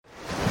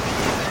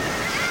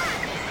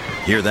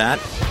Hear that?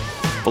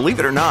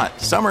 Believe it or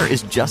not, summer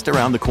is just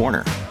around the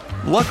corner.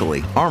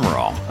 Luckily, Armor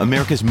All,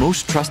 America's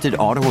most trusted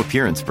auto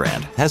appearance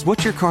brand, has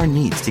what your car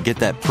needs to get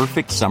that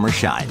perfect summer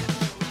shine.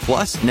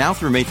 Plus, now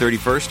through May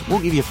 31st, we'll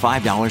give you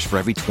 $5 for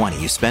every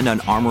 $20 you spend on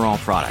Armor All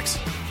products.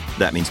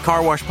 That means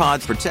car wash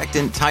pods,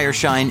 protectant, tire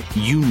shine,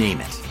 you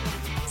name it.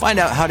 Find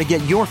out how to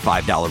get your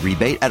 $5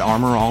 rebate at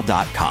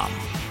armorall.com.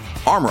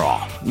 Armor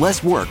All,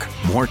 less work,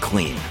 more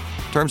clean.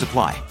 Terms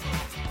apply.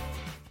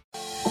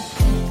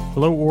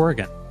 Hello,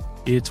 Oregon.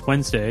 It's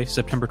Wednesday,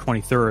 September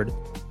 23rd.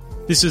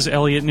 This is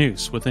Elliot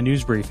News with a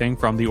news briefing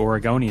from The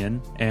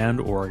Oregonian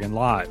and Oregon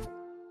Live.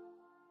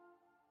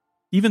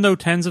 Even though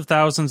tens of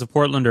thousands of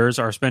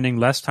Portlanders are spending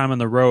less time on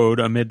the road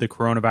amid the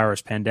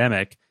coronavirus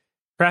pandemic,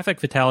 traffic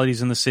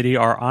fatalities in the city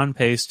are on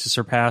pace to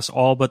surpass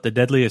all but the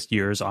deadliest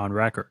years on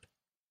record.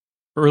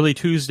 Early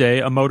Tuesday,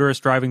 a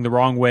motorist driving the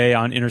wrong way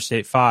on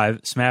Interstate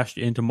 5 smashed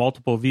into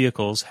multiple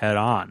vehicles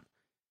head-on.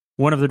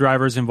 One of the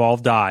drivers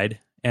involved died,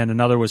 and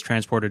another was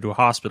transported to a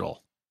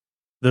hospital.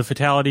 The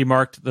fatality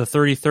marked the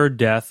 33rd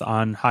death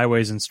on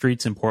highways and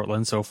streets in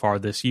Portland so far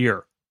this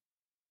year.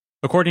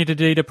 According to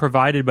data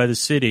provided by the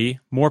city,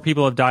 more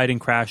people have died in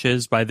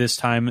crashes by this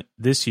time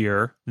this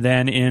year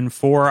than in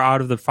 4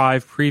 out of the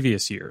 5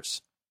 previous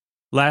years.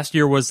 Last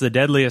year was the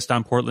deadliest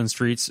on Portland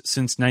streets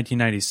since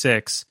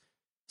 1996.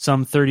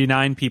 Some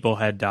 39 people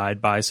had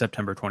died by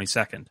September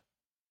 22nd.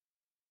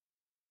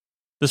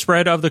 The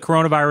spread of the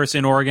coronavirus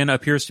in Oregon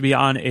appears to be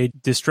on a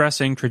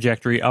distressing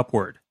trajectory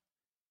upward.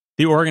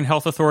 The Oregon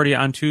Health Authority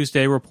on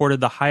Tuesday reported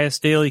the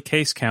highest daily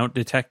case count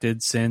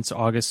detected since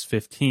August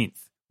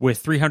 15th, with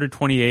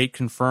 328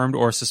 confirmed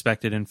or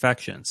suspected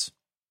infections.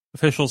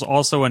 Officials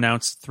also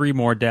announced 3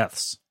 more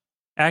deaths.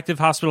 Active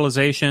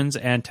hospitalizations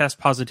and test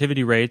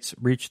positivity rates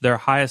reached their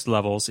highest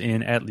levels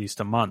in at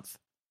least a month.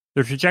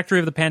 The trajectory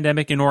of the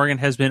pandemic in Oregon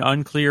has been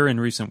unclear in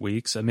recent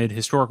weeks amid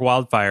historic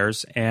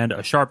wildfires and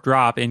a sharp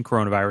drop in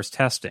coronavirus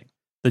testing.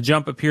 The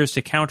jump appears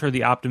to counter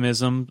the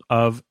optimism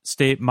of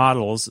state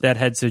models that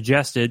had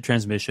suggested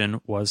transmission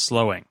was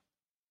slowing.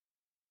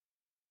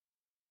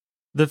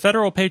 The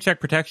Federal Paycheck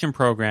Protection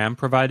Program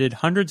provided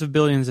hundreds of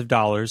billions of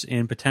dollars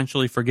in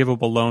potentially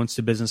forgivable loans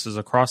to businesses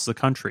across the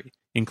country,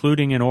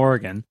 including in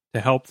Oregon,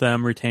 to help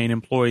them retain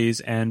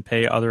employees and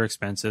pay other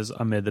expenses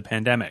amid the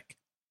pandemic.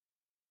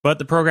 But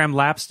the program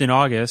lapsed in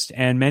August,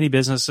 and many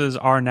businesses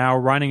are now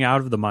running out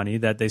of the money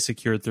that they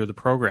secured through the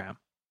program,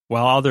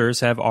 while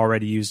others have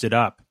already used it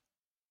up.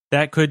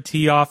 That could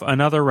tee off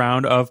another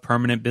round of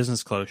permanent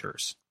business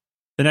closures.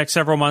 The next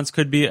several months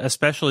could be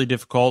especially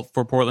difficult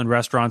for Portland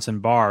restaurants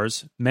and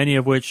bars, many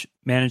of which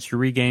managed to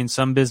regain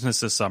some business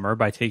this summer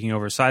by taking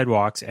over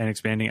sidewalks and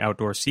expanding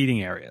outdoor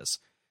seating areas,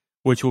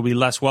 which will be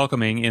less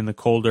welcoming in the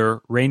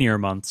colder, rainier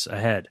months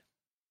ahead.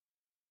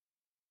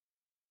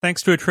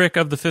 Thanks to a trick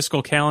of the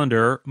fiscal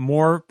calendar,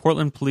 more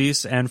Portland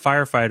police and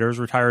firefighters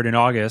retired in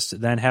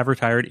August than have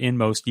retired in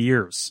most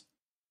years.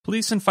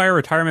 Police and fire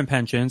retirement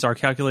pensions are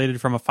calculated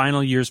from a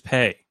final year's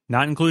pay,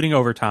 not including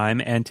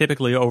overtime, and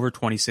typically over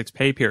 26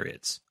 pay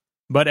periods.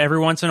 But every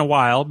once in a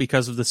while,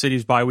 because of the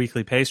city's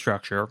biweekly pay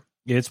structure,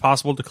 it's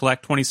possible to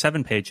collect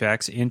 27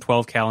 paychecks in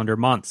 12 calendar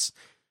months,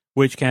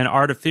 which can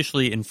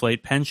artificially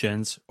inflate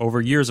pensions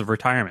over years of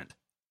retirement.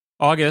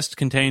 August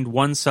contained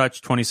one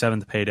such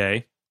 27th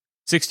payday.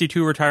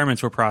 62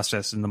 retirements were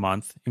processed in the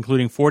month,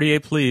 including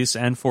 48 police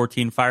and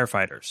 14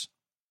 firefighters.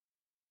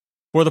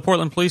 For the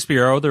Portland Police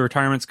Bureau, the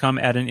retirements come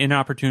at an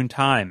inopportune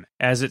time,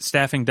 as it's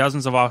staffing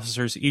dozens of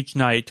officers each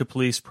night to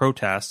police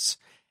protests,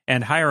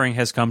 and hiring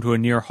has come to a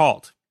near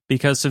halt,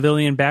 because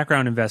civilian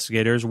background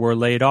investigators were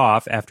laid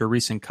off after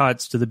recent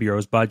cuts to the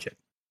Bureau's budget.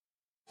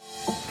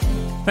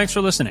 Thanks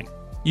for listening.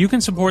 You can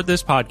support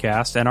this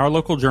podcast and our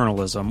local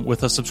journalism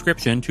with a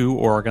subscription to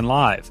Oregon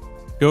Live.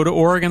 Go to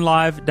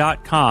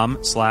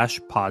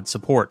OregonLive.com/pod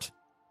support.